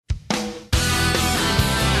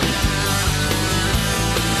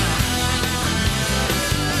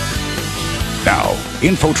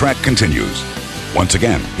InfoTrack continues. Once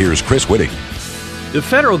again, here's Chris Whitting. The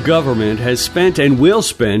federal government has spent and will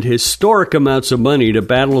spend historic amounts of money to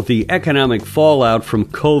battle the economic fallout from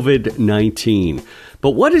COVID-19.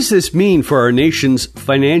 But what does this mean for our nation's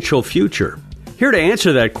financial future? Here to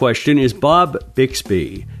answer that question is Bob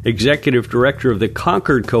Bixby, Executive Director of the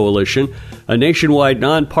Concord Coalition, a nationwide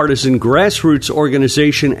nonpartisan grassroots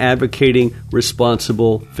organization advocating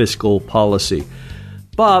responsible fiscal policy.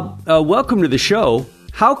 Bob, welcome to the show.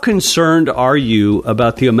 How concerned are you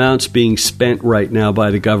about the amounts being spent right now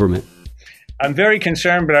by the government? I'm very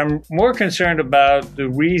concerned, but I'm more concerned about the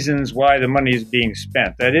reasons why the money is being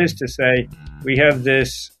spent. That is to say, we have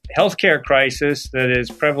this healthcare crisis that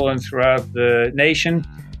is prevalent throughout the nation,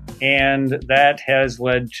 and that has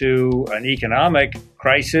led to an economic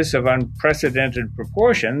crisis of unprecedented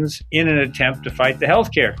proportions in an attempt to fight the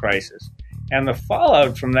healthcare crisis. And the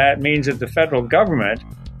fallout from that means that the federal government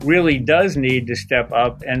really does need to step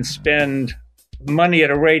up and spend money at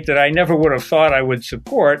a rate that I never would have thought I would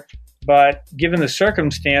support. But given the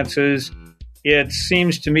circumstances, it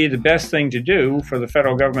seems to me the best thing to do for the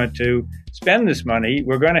federal government to spend this money.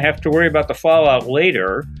 We're going to have to worry about the fallout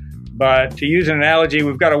later. But to use an analogy,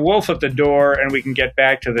 we've got a wolf at the door and we can get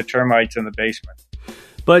back to the termites in the basement.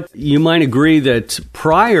 But you might agree that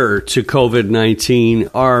prior to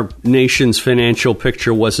COVID-19, our nation's financial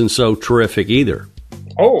picture wasn't so terrific either.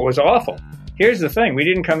 Oh, it was awful. Here's the thing. We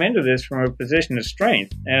didn't come into this from a position of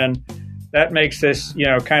strength. And that makes this,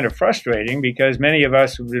 kind of frustrating because many of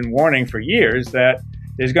us have been warning for years that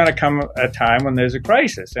there's going to come a time when there's a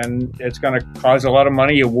crisis and it's going to cause a lot of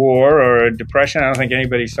money, a war or a depression. I don't think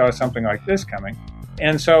anybody saw something like this coming.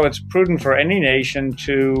 And so it's prudent for any nation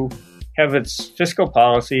to have its fiscal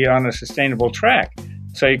policy on a sustainable track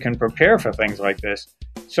so you can prepare for things like this.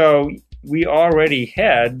 So we already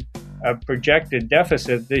had a projected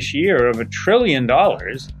deficit this year of $1 trillion.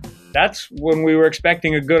 That's when we were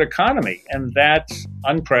expecting a good economy, and that's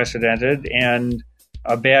unprecedented and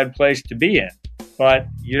a bad place to be in. But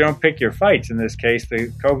you don't pick your fights in this case.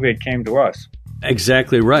 The COVID came to us.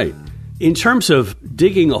 Exactly right. In terms of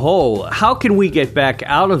digging a hole, how can we get back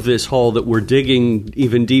out of this hole that we're digging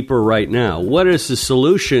even deeper right now? What is the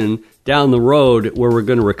solution down the road where we're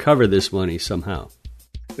going to recover this money somehow?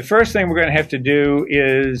 The first thing we're going to have to do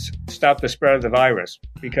is stop the spread of the virus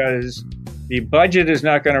because the budget is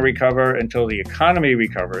not going to recover until the economy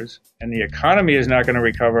recovers, and the economy is not going to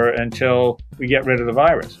recover until we get rid of the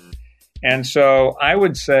virus. And so I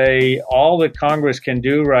would say all that Congress can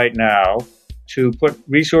do right now to put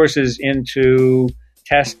resources into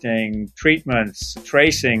testing, treatments,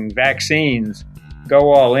 tracing, vaccines,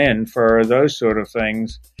 go all in for those sort of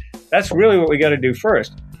things. That's really what we got to do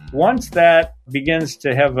first. Once that begins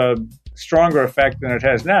to have a stronger effect than it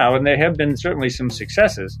has now, and there have been certainly some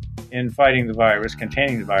successes in fighting the virus,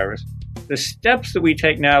 containing the virus, the steps that we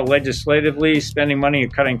take now legislatively, spending money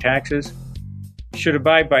and cutting taxes, should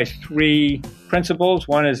abide by three principles.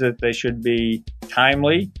 One is that they should be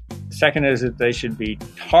timely. Second is that they should be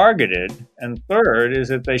targeted. And third is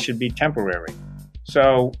that they should be temporary.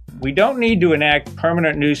 So we don't need to enact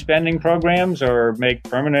permanent new spending programs or make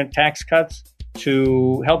permanent tax cuts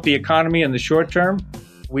to help the economy in the short term.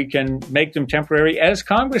 We can make them temporary, as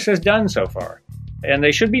Congress has done so far. And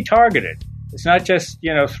they should be targeted. It's not just,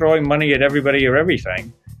 throwing money at everybody or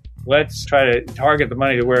everything. Let's try to target the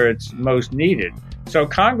money to where it's most needed. So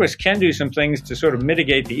Congress can do some things to sort of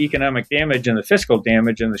mitigate the economic damage and the fiscal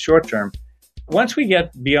damage in the short term. Once we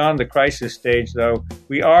get beyond the crisis stage, though,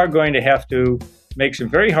 we are going to have to make some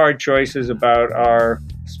very hard choices about our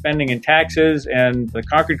spending and taxes. And the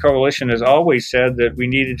Concord Coalition has always said that we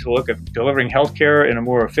needed to look at delivering health care in a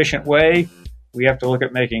more efficient way. We have to look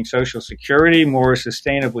at making Social Security more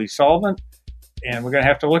sustainably solvent. And we're going to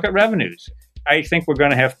have to look at revenues. I think we're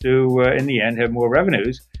going to have to, in the end, have more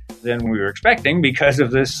revenues than we were expecting because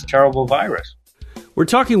of this terrible virus. We're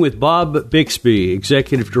talking with Bob Bixby,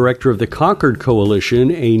 Executive Director of the Concord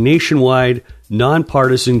Coalition, a nationwide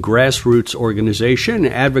nonpartisan grassroots organization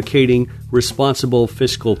advocating responsible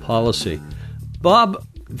fiscal policy. Bob,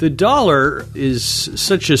 the dollar is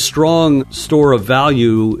such a strong store of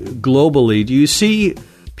value globally. Do you see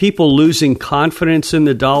people losing confidence in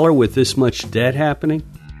the dollar with this much debt happening?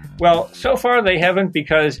 Well, so far they haven't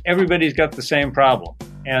because everybody's got the same problem.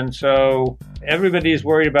 And so everybody's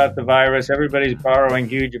worried about the virus. Everybody's borrowing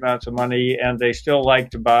huge amounts of money, and they still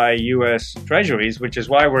like to buy U.S. treasuries, which is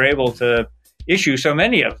why we're able to issue so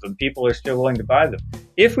many of them. People are still willing to buy them.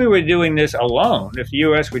 If we were doing this alone, if the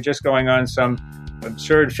U.S. were just going on some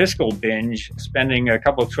absurd fiscal binge, spending a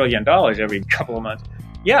couple $1 trillion every couple of months,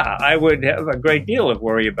 yeah, I would have a great deal of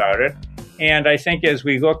worry about it. And I think as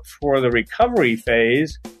we look for the recovery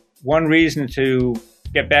phase, one reason to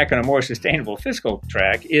get back on a more sustainable fiscal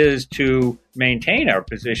track is to maintain our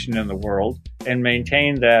position in the world and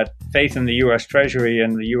maintain that faith in the U.S. Treasury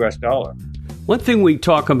and the U.S. dollar. One thing we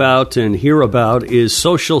talk about and hear about is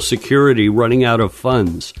Social Security running out of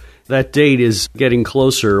funds. That date is getting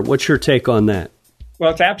closer. What's your take on that?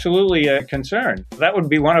 Well, it's absolutely a concern. That would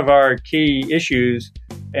be one of our key issues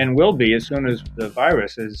and will be as soon as the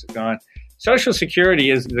virus is gone. Social Security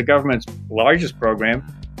is the government's largest program.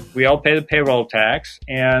 We all pay the payroll tax,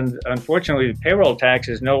 and unfortunately, the payroll tax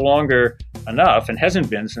is no longer enough, and hasn't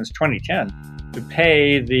been since 2010, to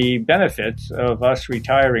pay the benefits of us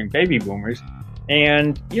retiring baby boomers.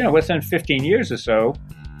 And, within 15 years or so,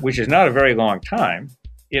 which is not a very long time,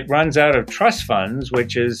 it runs out of trust funds,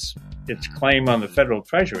 which is its claim on the federal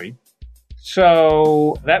treasury.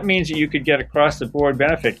 So that means that you could get across-the-board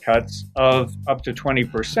benefit cuts of up to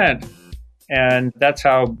 20%. And that's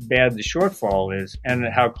how bad the shortfall is and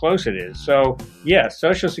how close it is. So, yes,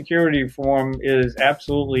 Social Security reform is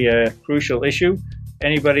absolutely a crucial issue.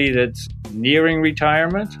 Anybody that's nearing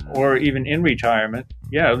retirement or even in retirement,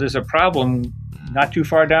 there's a problem not too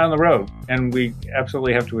far down the road, and we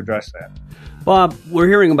absolutely have to address that. Bob, we're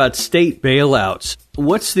hearing about state bailouts.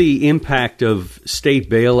 What's the impact of state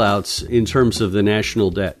bailouts in terms of the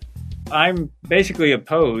national debt? I'm basically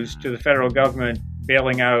opposed to the federal government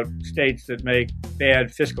bailing out states that make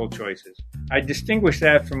bad fiscal choices. I distinguish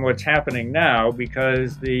that from what's happening now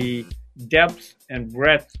because the depth and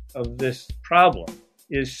breadth of this problem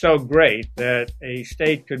is so great that a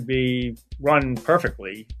state could be run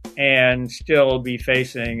perfectly and still be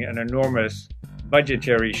facing an enormous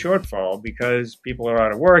budgetary shortfall because people are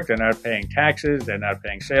out of work, they're not paying taxes, they're not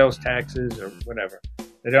paying sales taxes or whatever.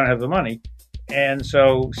 They don't have the money. And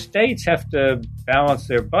so states have to balance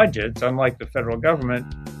their budgets, unlike the federal government.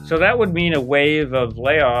 So that would mean a wave of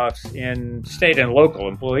layoffs in state and local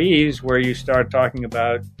employees where you start talking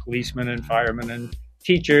about policemen and firemen and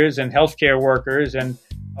teachers and healthcare workers and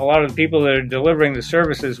a lot of the people that are delivering the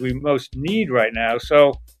services we most need right now.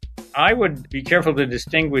 So I would be careful to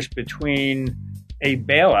distinguish between a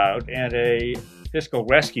bailout and a fiscal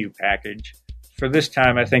rescue package. For this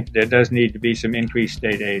time, I think there does need to be some increased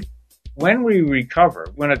state aid. When we recover,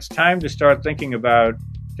 when it's time to start thinking about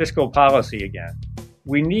fiscal policy again,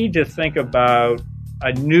 we need to think about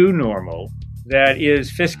a new normal that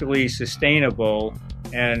is fiscally sustainable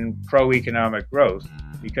and pro-economic growth,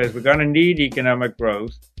 because we're going to need economic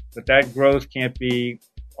growth, but that growth can't be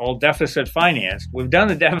all deficit financed. We've done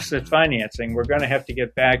the deficit financing. We're going to have to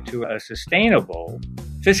get back to a sustainable,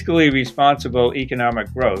 fiscally responsible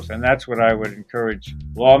economic growth. And that's what I would encourage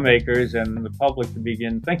lawmakers and the public to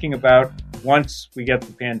begin thinking about once we get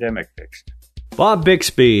the pandemic fixed. Bob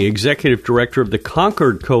Bixby, Executive Director of the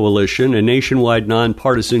Concord Coalition, a nationwide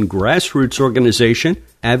nonpartisan grassroots organization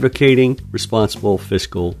advocating responsible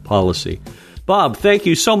fiscal policy. Bob, thank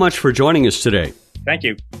you so much for joining us today. Thank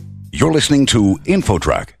you. You're listening to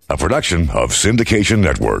InfoTrack, a production of Syndication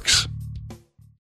Networks.